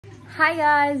Hi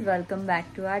guys, welcome back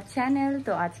to our channel.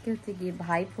 তো আজকে হচ্ছে গিয়ে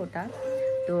ভাইফোঁটা।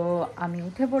 তো আমি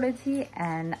উঠে পড়েছি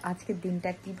অ্যান্ড আজকের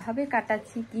দিনটা কিভাবে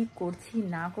কাটাচ্ছি, কি করছি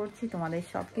না করছি তোমাদের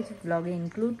সব কিছু ব্লগে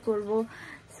ইনক্লুড করব।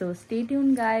 সো স্টে টিউন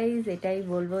গাইজ, এটাই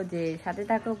বলবো যে সাথে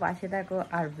থাকো, পাশে থাকো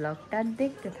আর ব্লগটা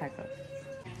দেখতে থাকো।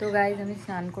 তো গাইজ আমি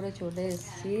স্নান করে চলে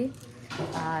এসেছি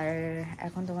আর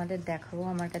এখন তোমাদের দেখাবো।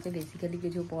 আমার কাছে বেসিক্যালি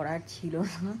কিছু পরার ছিল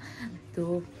না, তো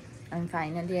আমি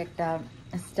ফাইনালি একটা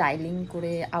স্টাইলিং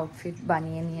করে আউটফিট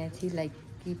বানিয়ে নিয়েছি। লাইক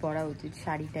কি পরা উচিত,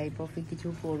 শাড়ি টাইপ অফ কিছু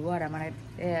পরবো। আর আমার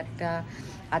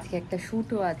আজকে একটা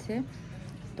শ্যুটও আছে,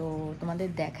 তো তোমাদের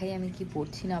দেখাই আমি কি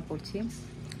পরছি না পরছি।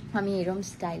 আমি এরম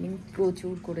স্টাইলিং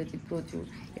প্রচুর করেছি, প্রচুর।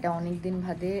 এটা অনেক দিন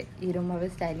বাদে এরমভাবে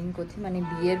স্টাইলিং করছি, মানে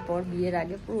বিয়ের পর। বিয়ের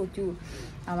আগে প্রচুর,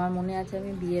 আমার মনে আছে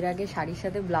আমি বিয়ের আগে শাড়ির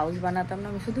সাথে ব্লাউজ বানাতাম না,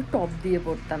 আমি শুধু টপ দিয়ে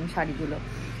পরতাম শাড়িগুলো।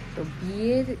 তো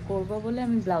বিয়ের করবো বলে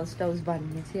আমি ব্লাউজ টাউজ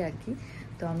বানিয়েছি আর কি।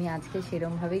 তো আমি আজকে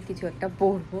সেরমভাবেই কিছু একটা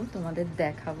পরবো, তোমাদের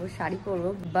দেখাবো। শাড়ি পরবো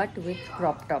বাট উইথ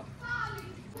ক্রপ টপ।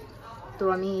 তো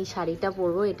আমি এই শাড়িটা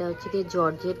পরবো, এটা হচ্ছে কি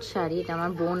জর্জেট শাড়ি, এটা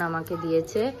আমার বোন আমাকে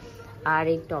দিয়েছে। আর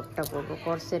এই টপটা পরবো,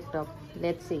 কর্সেট টপ।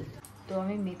 Let's see. তো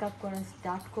আমি মেকআপ করা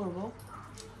স্টার্ট করব।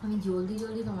 আমি জলদি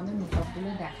জলদি তোমাদের মেকআপগুলো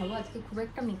দেখাবো। আজকে খুব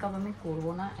একটা মেকআপ আমি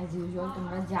করবো না, অ্যাজ ইউজুয়াল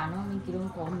তোমরা জানো আমি কীরকম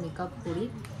কম মেকআপ করি।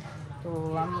 তো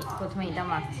আমি প্রথমে এটা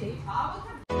মাখছি।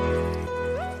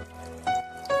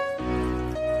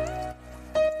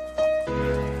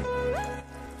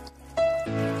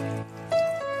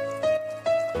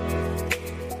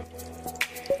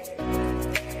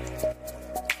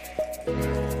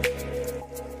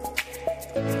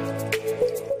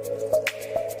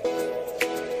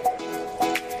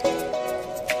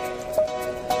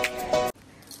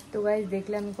 তো গাইজ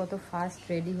দেখলে আমি কত ফাস্ট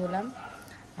রেডি হলাম।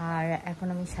 আর এখন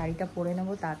আমি শাড়িটা পরে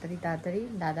নেবো তাড়াতাড়ি তাড়াতাড়ি,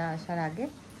 দাদা আসার আগে।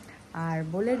 আর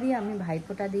বলে দিই আমি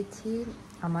ভাইফোঁটা দিচ্ছি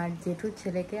আমার জেঠুর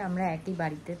ছেলেকে। আমরা একই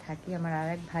বাড়িতে থাকি, আমার আর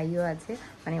এক ভাইও আছে,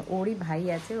 মানে ওরই ভাই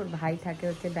আছে। ওর ভাই থাকে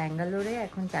হচ্ছে ব্যাঙ্গালোরে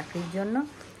এখন চাকরির জন্য,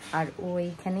 আর ও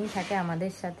এইখানেই থাকে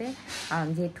আমাদের সাথে।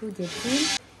 জেঠু জেঠিন,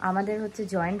 আমাদের হচ্ছে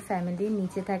জয়েন্ট ফ্যামিলি।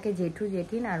 নিচে থাকে জেঠু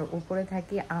জেঠিন আর উপরে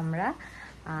থাকি আমরা।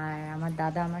 আর আমার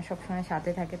দাদা আমার সবসময়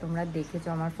সাথে থাকে, তোমরা দেখেছো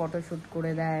আমার ফটোশ্যুট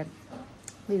করে দেয়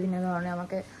বিভিন্ন ধরনের।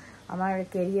 আমাকে আমার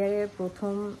ক্যারিয়ারের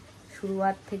প্রথম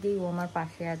শুরুয়াত থেকেই ও আমার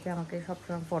পাশে আছে, আমাকে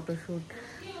সবসময় ফটোশ্যুট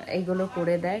এইগুলো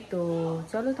করে দেয়। তো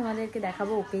চলো তোমাদেরকে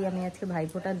দেখাবো। ওকেই আমি আজকে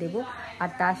ভাইফোঁটা দেবো, আর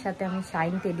তার সাথে আমি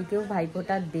শাইন টেডিকেও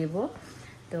ভাইফোঁটা দেবো।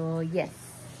 তো ইয়েস,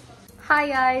 হাই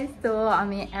গাইস। তো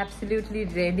আমি অ্যাবসলিউটলি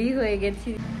রেডি হয়ে গেছি।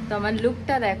 তো আমার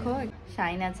লুকটা দেখো,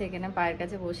 শাইন আছে এখানে পায়ের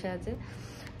কাছে বসে আছে।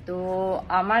 তো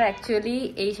আমার অ্যাকচুয়ালি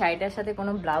এই শাড়িটার সাথে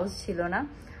কোনো ব্লাউজ ছিল না,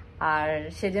 আর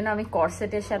সেজন্য আমি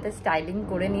কর্সেটের সাথে স্টাইলিং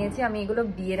করে নিয়েছি। আমি এগুলো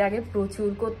বিয়ের আগে প্রচুর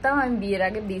করতাম। আমি বিয়ের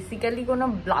আগে বেসিক্যালি কোনো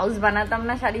ব্লাউজ বানাতাম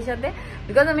না শাড়ির সাথে,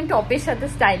 বিকজ আমি টপের সাথে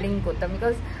স্টাইলিং করতাম,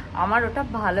 বিকজ আমার ওটা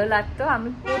ভালো লাগতো। আমি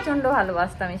প্রচণ্ড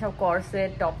ভালোবাসতাম এইসব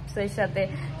কর্সেট টপসের সাথে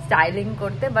স্টাইলিং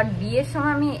করতে। বাট বিয়ের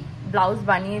সময় আমি ব্লাউজ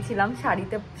বানিয়েছিলাম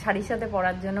শাড়ির সাথে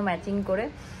পরার জন্য ম্যাচিং করে।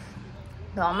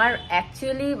 তো আমার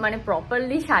অ্যাকচুয়ালি মানে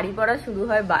প্রপারলি শাড়ি পরা শুরু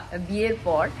হয় বিয়ের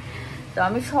পর। তো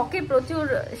আমি শখে প্রচুর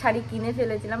শাড়ি কিনে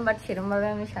ফেলেছিলাম, বাট সেরকমভাবে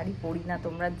আমি শাড়ি পরি না,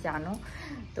 তোমরা জানো।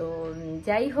 তো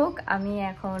যাই হোক, আমি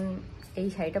এখন এই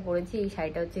শাড়িটা পরেছি। এই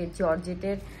শাড়িটা হচ্ছে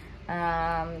জর্জেটের,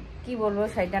 কি বলবো,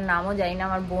 শাড়িটার নামও জানি না।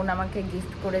 আমার বোন আমাকে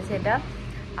গিফট করেছে এটা,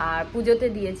 আর পুজোতে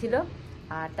দিয়েছিল।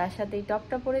 আর তার সাথে এই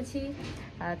টপটা পরেছি।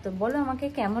 তো বলো আমাকে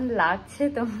কেমন লাগছে,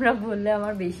 তোমরা বললে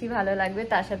আমার বেশি ভালো লাগবে।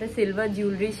 তার সাথে সিলভার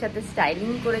জুয়েলারির সাথে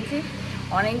স্টাইলিং করেছি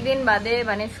অনেকদিন বাদে,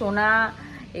 মানে সোনা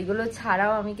এগুলো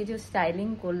ছাড়াও আমি কিছু স্টাইলিং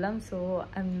করলাম। So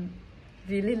I am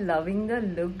really loving the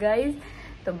look guys.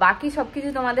 তো বাকি সব কিছু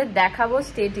তোমাদের দেখাবো,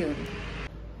 স্টে টিউন।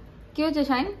 কি হচ্ছে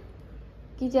শাইন,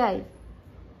 কি চাই,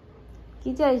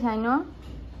 কি চাই শাইন?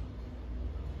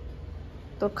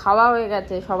 তোর খাওয়া হয়ে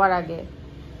গেছে সবার আগে,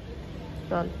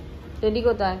 চল। রেডি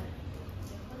কোথায়?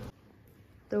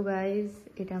 তো গাইজ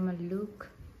এটা আমার লুক,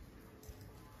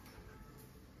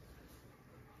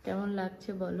 কেমন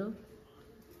লাগছে বলো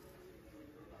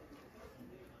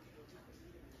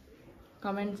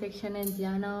কমেন্ট সেকশনে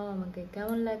জানাও আমাকে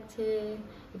কেমন লাগছে।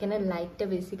 এখানে লাইটটা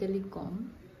বেসিক্যালি কম।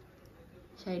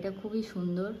 শাড়িটা খুবই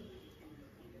সুন্দর।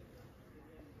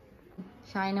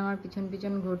 শাইন আমার পিছন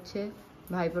পিছন ঘুরছে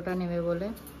ভাইফোঁটা নেবে বলে।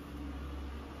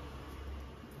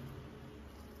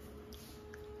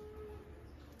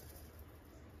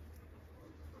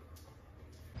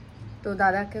 তো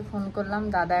দাদাকে ফোন করলাম,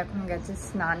 দাদা এখন গেছে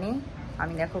স্নানে।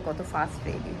 আমি দেখো কত ফাস্ট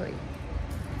রেডি হই।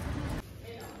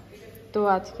 তো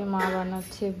আজকে মা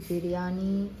বানাচ্ছে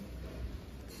বিরিয়ানি,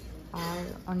 আর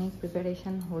অনেক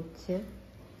প্রিপারেশন হচ্ছে।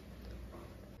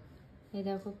 এই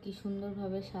দেখো কি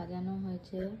সুন্দরভাবে সাজানো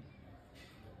হয়েছে।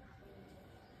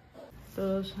 তো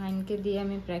শাইনকে দিয়ে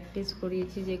আমি প্র্যাকটিস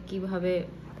করিয়েছি যে কিভাবে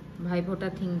ভাইফোঁটা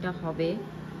থিংটা হবে।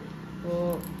 ও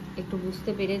একটু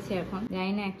বুঝতে পেরেছে এখন,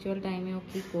 জানি না অ্যাকচুয়াল টাইমে ও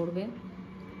কী করবে,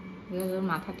 ওর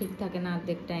মাথা ঠিক থাকে না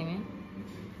অর্ধেক টাইমে।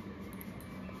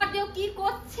 কি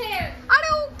করছে? আরে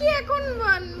ও কি এখন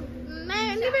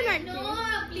নেবে না?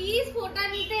 প্লিজ ফোঁটা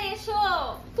নিতে এসো।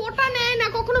 ফোঁটা নেয় না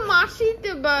কখনো, মাসি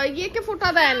ইয়েকে ফোঁটা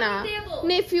দেয় না,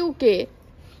 নেফিউকে।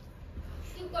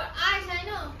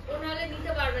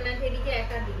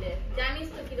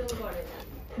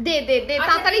 দে দে দে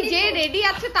তাড়াতাড়ি, যে রেডি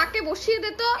আছে তাকে বসিয়ে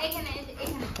দে তো।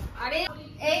 আরে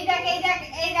এই দেখ এই দেখ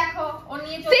এই দেখো ও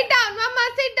নিয়ে চলে। সিট ডাউন মাম্মা,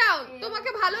 সিট ডাউন। তোমাকে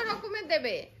ভালো রকমের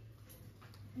দেবে।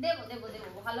 দেবো দেবো দেবো,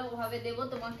 ভালোভাবে দেবো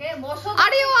তোমাকে, বসো।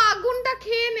 আরে ও আগুনটা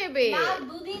খেয়ে নেবে। না,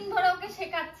 2 দিন ধরে ওকে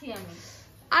শেখাচ্ছি আমি।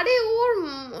 আরে ওর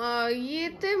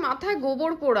ইয়েতে মাথায়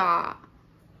গোবর পোড়া।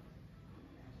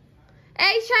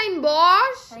 এই শাইন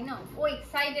বস। তাই না, ও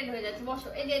এক্সাইটেড হয়ে যাচ্ছে। বসো,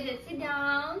 এই যে sit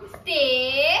down, stay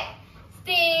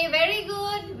stay, very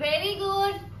good very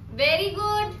good very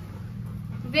good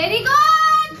very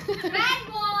good, bad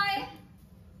boy.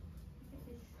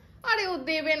 আরে ও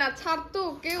দেবে না, ছাড় তো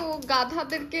ওকে, ও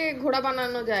গাধাদেরকে ঘোড়া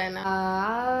বানানো যায় না।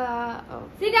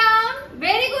 Sit down,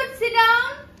 very good, sit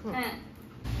down. হ্যাঁ,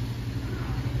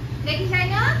 দেখি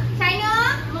শাইনা, শাইনা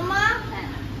মামা,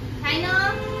 শাইনা।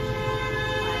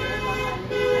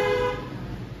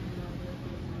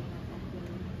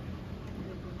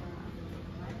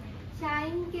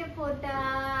 শাইন কে ফোঁটা।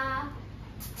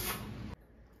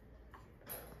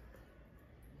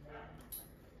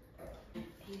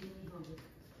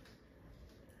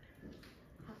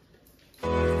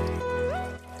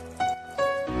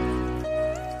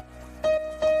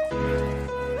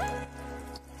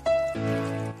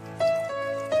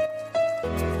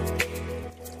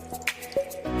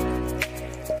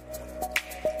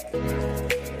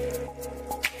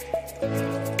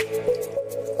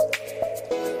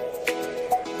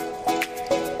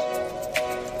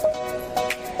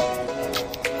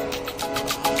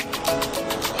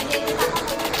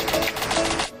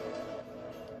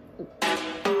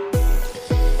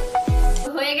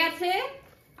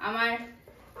 আমার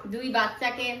 2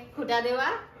 বাচ্চাকে ফোঁটা দেওয়া।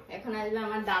 এখন আসবে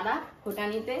আমার দাদা ফোঁটা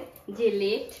নিতে, যে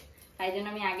লেট, তাই জন্য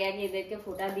আমি আগে আগে এদেরকে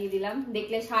ফোঁটা দিয়ে দিলাম।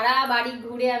 দেখলে সারা বাড়ি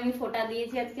ঘুরে আমি ফোঁটা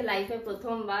দিয়েছি আজকে লাইফে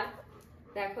প্রথমবার।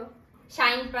 দেখো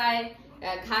শাইন প্রায়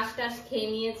ঘাস টাস খেয়ে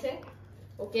নিয়েছে,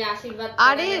 ওকে আশীর্বাদ।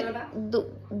 আরে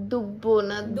দুব্বো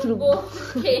না, দুব্বো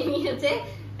খেয়ে নিয়েছে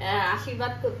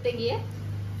আশীর্বাদ করতে গিয়ে।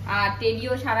 আর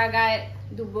টেডিও সারা গায়ে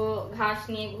দুব্বো ঘাস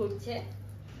নিয়ে ঘুরছে।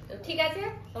 ঠিক আছে,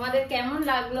 তোমাদের কেমন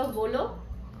লাগলো বলো।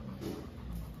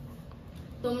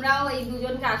 তোমরাও এই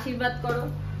দুজনকে আশীর্বাদ করো,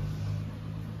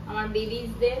 আমার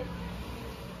বেবিজদের।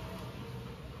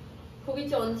 খুবই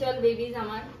চঞ্চল বেবিজ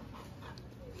আমার।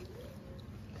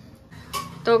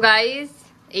 তো গাইস,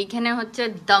 এইখানে হচ্ছে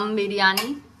দম বিরিয়ানি,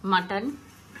 মাটন।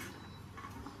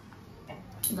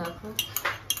 দেখো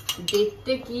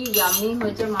দেখতে কি ইয়ামি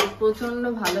হয়েছে, মা প্রচন্ড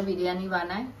ভালো বিরিয়ানি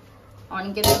বানায়।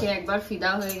 অনেকে দেখে একবার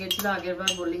ফিদা হয়ে গেছিল, আগের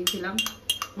বার বলেইছিলাম।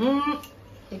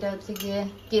 এটা হচ্ছে গিয়ে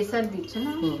কেসার দিচ্ছে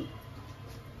না,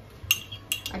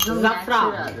 একদম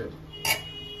ন্যাচারাল।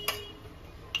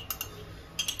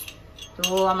 তো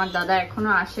আমার দাদা এখনো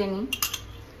আসেনি,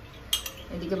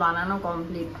 এদিকে বানানো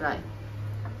কমপ্লিট প্রায়।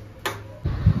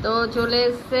 তো চলে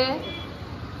এসছে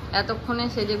এতক্ষণে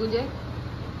সেজেগুজে।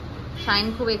 শাইন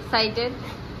খুব এক্সাইটেড,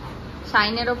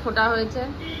 শাইনেরও ফোঁটা হয়েছে,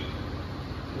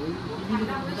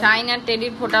 শাইন আর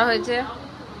টেডির ফোঁটা হয়েছে।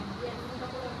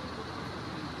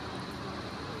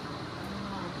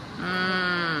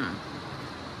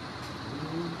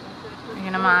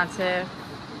 এখানে মা আছে।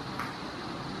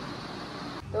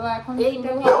 তো এখন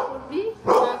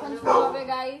শুরু হবে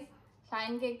গাইস।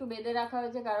 শাইনকে একটু বেঁধে রাখা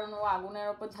হয়েছে কারণ ও আগুনের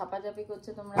ওপর ঝাপাঝাপি করছে,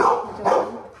 তোমরা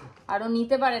আরো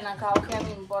নিতে পারে না কাউকে।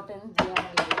 আমি ইম্পর্টেন্স দিয়ে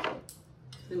আমার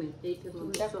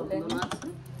চুলটা খুলে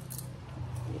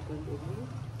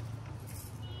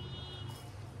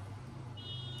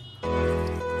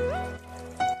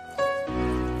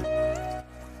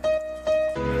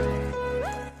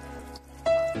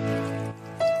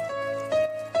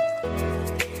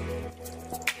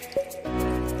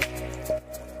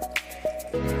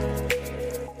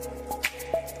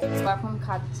এখন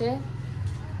খাচ্ছে।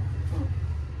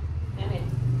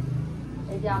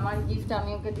 এই যে আমার গিফট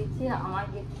আমি ওকে দিচ্ছি, আমার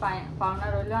গিফট পাওনা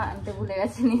রইলো, আনতে ভুলে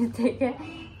গেছে নিচ থেকে।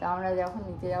 তো আমরা যখন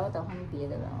নিচে যাবো তখন দিয়ে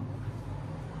দেবে আমাকে।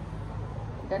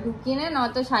 এটা ঢুকিয়ে নে,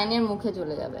 নয়তো শাইনের মুখে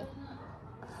চলে যাবে।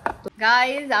 তো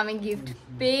গাইজ, আমি গিফট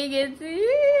পেয়ে গেছি,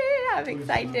 আই এম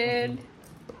এক্সাইটেড।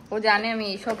 ও জানে আমি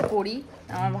এইসব করি,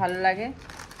 আমার ভালো লাগে।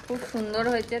 খুব সুন্দর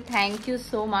হয়েছে, থ্যাংক ইউ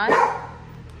সো মাচ।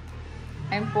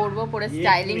 আমি পরবো, পরে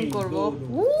স্টাইলিং করবো।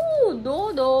 দো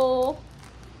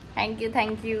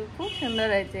থ্যাংক ইউ খুব সুন্দর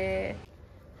হয়েছে।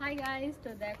 হাই গাইস,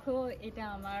 তো দেখো এটা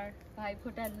আমার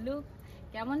ভাইফোঁটার লুক।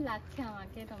 কেমন লাগছে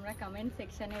আমাকে তোমরা কমেন্ট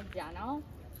সেকশনে জানাও।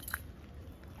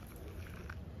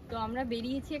 তো আমরা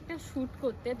বেরিয়েছি একটা শ্যুট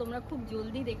করতে, তোমরা খুব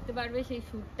জলদি দেখতে পারবে সেই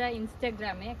শ্যুটটা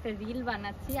ইনস্টাগ্রামে। একটা রিল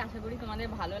বানাচ্ছি, আশা করি তোমাদের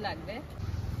ভালো লাগবে।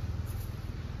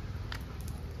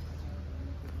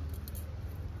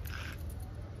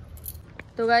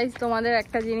 তো গাইস তোমাদের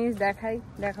একটা জিনিস দেখাই,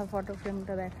 দেখা ফটো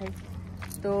ফ্রেমটা দেখাই।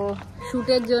 তো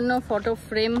শ্যুটের জন্য ফটো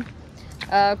ফ্রেম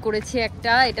করেছি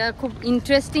একটা, এটা খুব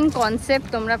ইন্টারেস্টিং কনসেপ্ট,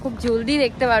 তোমরা খুব জলদি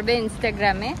দেখতে পারবে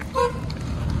ইনস্টাগ্রামে।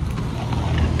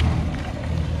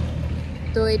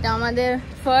 তো এটা আমাদের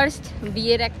ফার্স্ট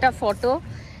বিয়ের একটা ফটো,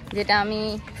 যেটা আমি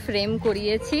ফ্রেম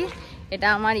করিয়েছি। এটা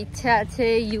আমার ইচ্ছা আছে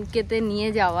ইউকেতে নিয়ে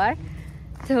যাওয়ার।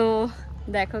 তো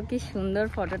দেখো কি সুন্দর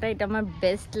ফটোটা, এটা আমার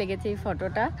বেস্ট লেগেছে এই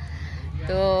ফটোটা।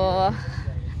 তো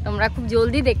তোমরা খুব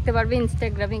জলদি দেখতে পারবে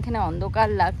ইনস্টাগ্রামে। এখানে অন্ধকার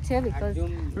লাগছে বিকজ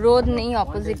রোদ নেই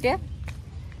অপোজিটে।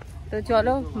 তো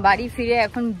চলো বাড়ি ফিরে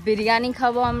এখন বিরিয়ানি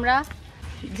খাবো আমরা,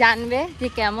 জানবে যে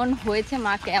কেমন হয়েছে,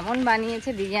 মা কেমন বানিয়েছে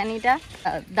বিরিয়ানিটা।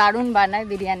 দারুণ বানায়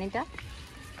বিরিয়ানিটা।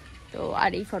 তো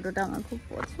আর এই ফটোটা আমার খুব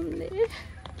পছন্দের।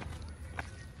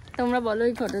 তোমরা বলো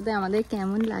এই ফটোতে আমাদের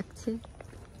কেমন লাগছে।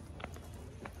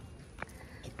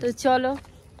 তো চলো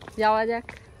যাওয়া যাক,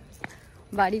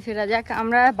 বাড়ি ফেরা যাক।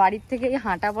 আমরা বাড়ির থেকে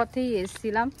হাঁটা পথেই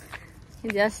এসেছিলাম,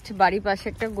 জাস্ট বাড়ির পাশে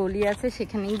একটা গলি আছে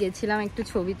সেখানেই গেছিলাম একটু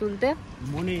ছবি তুলতে।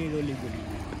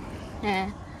 হ্যাঁ,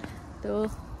 তো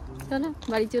চলো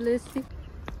বাড়ি চলে এসেছি।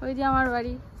 ওই যে আমার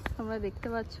বাড়ি, তোমরা দেখতে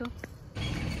পাচ্ছ।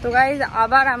 তো গাইজ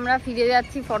আবার আমরা ফিরে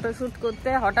যাচ্ছি ফটোশ্যুট করতে।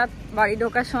 হঠাৎ বাড়ি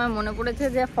ঢোকার সময় মনে পড়েছে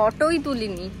যে ফটোই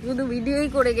তুলিনি, শুধু ভিডিওই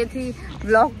করে গেছি,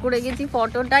 ব্লগ করে গেছি,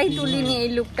 ফটোটাই তুলিনি এই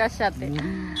লুকটার সাথে।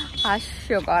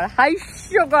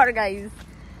 হাস্যকর গাইজ।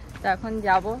 তো এখন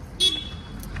যাব,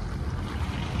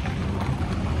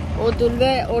 ও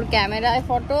তুলবে ওর ক্যামেরায়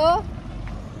ফটো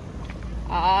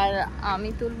আর আমি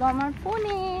তুলবো আমার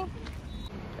ফোনে।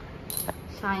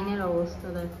 শাইনের অবস্থা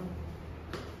দেখো,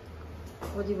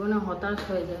 ও জীবনে হতাশ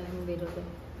হয়ে যায় আমি বেরোতে।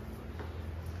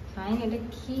 শাইন এটা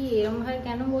কি এরম ভাবে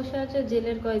কেন বসে আছে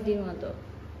জেলের কয়েদির মতো?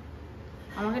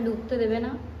 আমাকে ঢুকতে দেবে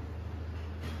না,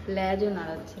 ল্যাজও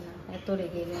নাড়াচ্ছে না, এত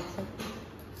রেগে গেছে।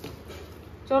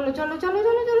 চলো চলো চলো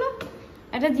চলো চলো,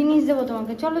 একটা জিনিস দেবো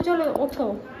তোমাকে, চলো চলো ওঠো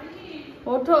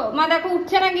ওঠো। মা দেখো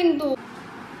উঠছে না কিন্তু।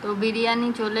 তো বিরিয়ানি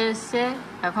চলে এসছে,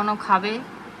 এখনো খাবে।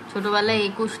 ছোটবেলায়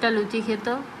 21টা লুচি খেত।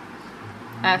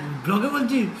 ব্লগে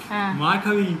বলছিস? হ্যাঁ, মার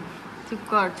খাবি। চুপ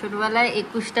কর। ছোটবেলায়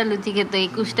 21টা লুচি খেত।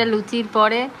 21টা লুচির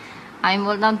পরে আমি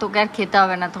বলতাম তোকে আর খেতে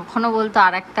হবে না, তখনও বলতো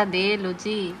আর একটা দে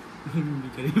লুচি।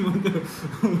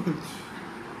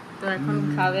 তো এখন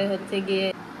খাবে হচ্ছে গিয়ে।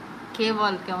 কে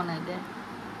বল কেমন আছে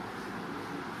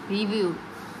রিভিউ?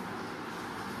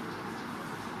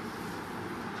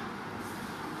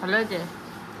 ভালো আছে?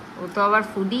 ও তো আবার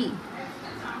ফুডি।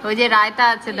 ওই যে রায়তা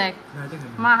আছে দেখ,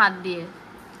 মা হাত দিয়ে।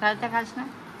 রায়তা খাস না?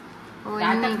 ও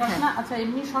এমনি খায়। আচ্ছা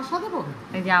এমনি শসা দেবো?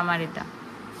 এই যে আমার এটা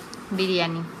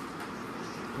বিরিয়ানি।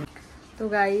 তো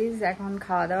গাইজ এখন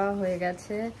খাওয়া দাওয়া হয়ে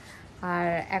গেছে, আর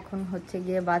এখন হচ্ছে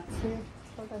গিয়ে বাজছে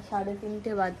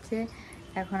 3:30 বাজছে।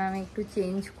 এখন আমি একটু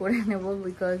চেঞ্জ করে নেব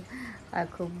বিকজ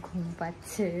খুব ঘুম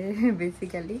পাচ্ছে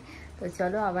বেসিক্যালি। তো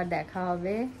চলো আবার দেখা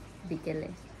হবে বিকেলে,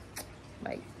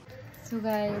 বাই। সো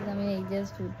গাইজ আমি এই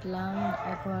জাস্ট উঠলাম,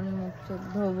 এখন মুখ চোখ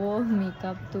ধোবো,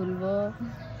 মেকআপ তুলবো।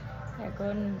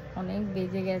 এখন অনেক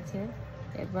বেজে গেছে,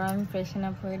 এরপর আমি ফ্রেশন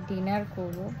আপ হয়ে ডিনার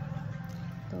করবো।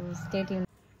 তো স্টে টিউন।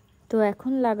 তো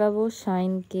এখন লাগাবো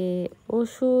শাইনকে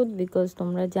ওষুধ, বিকজ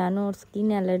তোমরা জানো ওর স্কিন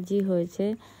অ্যালার্জি হয়েছে।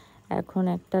 এখন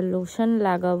একটা লোশন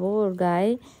লাগাবো ওর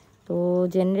গায়ে। তো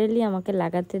জেনারেলি আমাকে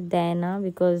লাগাতে দেয় না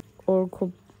বিকজ ওর খুব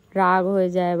রাগ হয়ে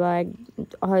যায় বা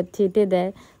হয় চেটে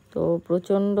দেয়। তো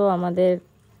প্রচণ্ড আমাদের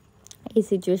এই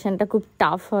সিচুয়েশানটা খুব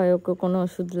টাফ হয় ওকে কোনো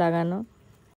ওষুধ লাগানো।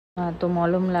 তো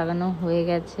মলম লাগানো হয়ে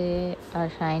গেছে, আর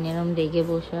শাইন এরম রেগে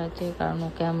বসে আছে কারণ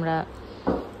ওকে আমরা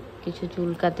কিছু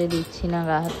চুলকাতে দিচ্ছি না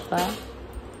গা হাত পা।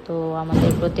 তো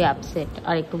আমাদের প্রতি আপসেট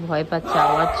আর একটু ভয় পাচ্ছে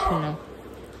আওয়াজ শুনে,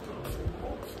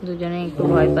 দুজনে একটু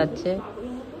ভয় পাচ্ছে।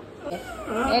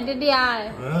 এদিদি আয়,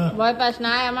 ভয় পাস না,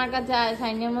 আয় আমার কাছে আয়,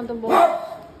 শাইনের মতো বল।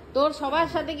 তোর সবার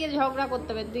সাথে গিয়ে ঝগড়া করতে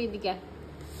হবে, তুই এদিকে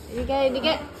এদিকে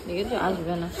এদিকে এদিকে তো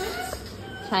আসবে না।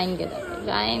 শাইনকে দেখো,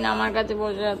 শাইন আমার কাছে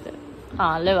বসে আছে।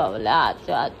 হ্যাঁ লে বাবলে,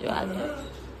 আচ্ছা আচ্ছা আচ্ছা,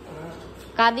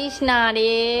 কাঁদিস না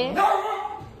রে।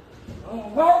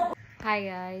 হাই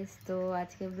গাইস, তো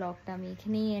আজকে ব্লগটা আমি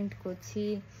এখানেই এন্ড করছি।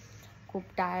 খুব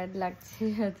টায়ার্ড লাগছে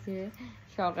আজকে,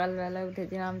 সকালবেলা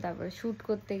উঠেছিলাম, তারপর শ্যুট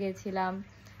করতে গেছিলাম,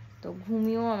 তো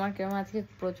ঘুমিয়েও আমার কেমন আজকে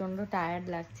প্রচণ্ড টায়ার্ড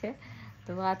লাগছে। তো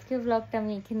তো আজকে ব্লগটা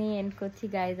আমি এখানেই এন্ড করছি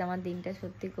গাইজ। আমার দিনটা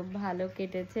সত্যি খুব ভালো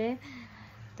কেটেছে।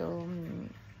 তো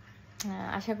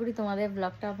আশা করি তোমাদের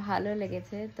ব্লগটা ভালো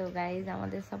লেগেছে। তো গাইজ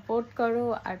আমাদের সাপোর্ট করো,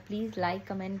 আর please like,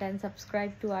 comment and subscribe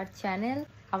to our channel.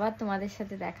 আবার তোমাদের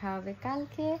সাথে দেখা হবে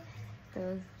কালকে। তো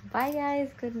by guys,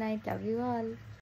 good night, love you all.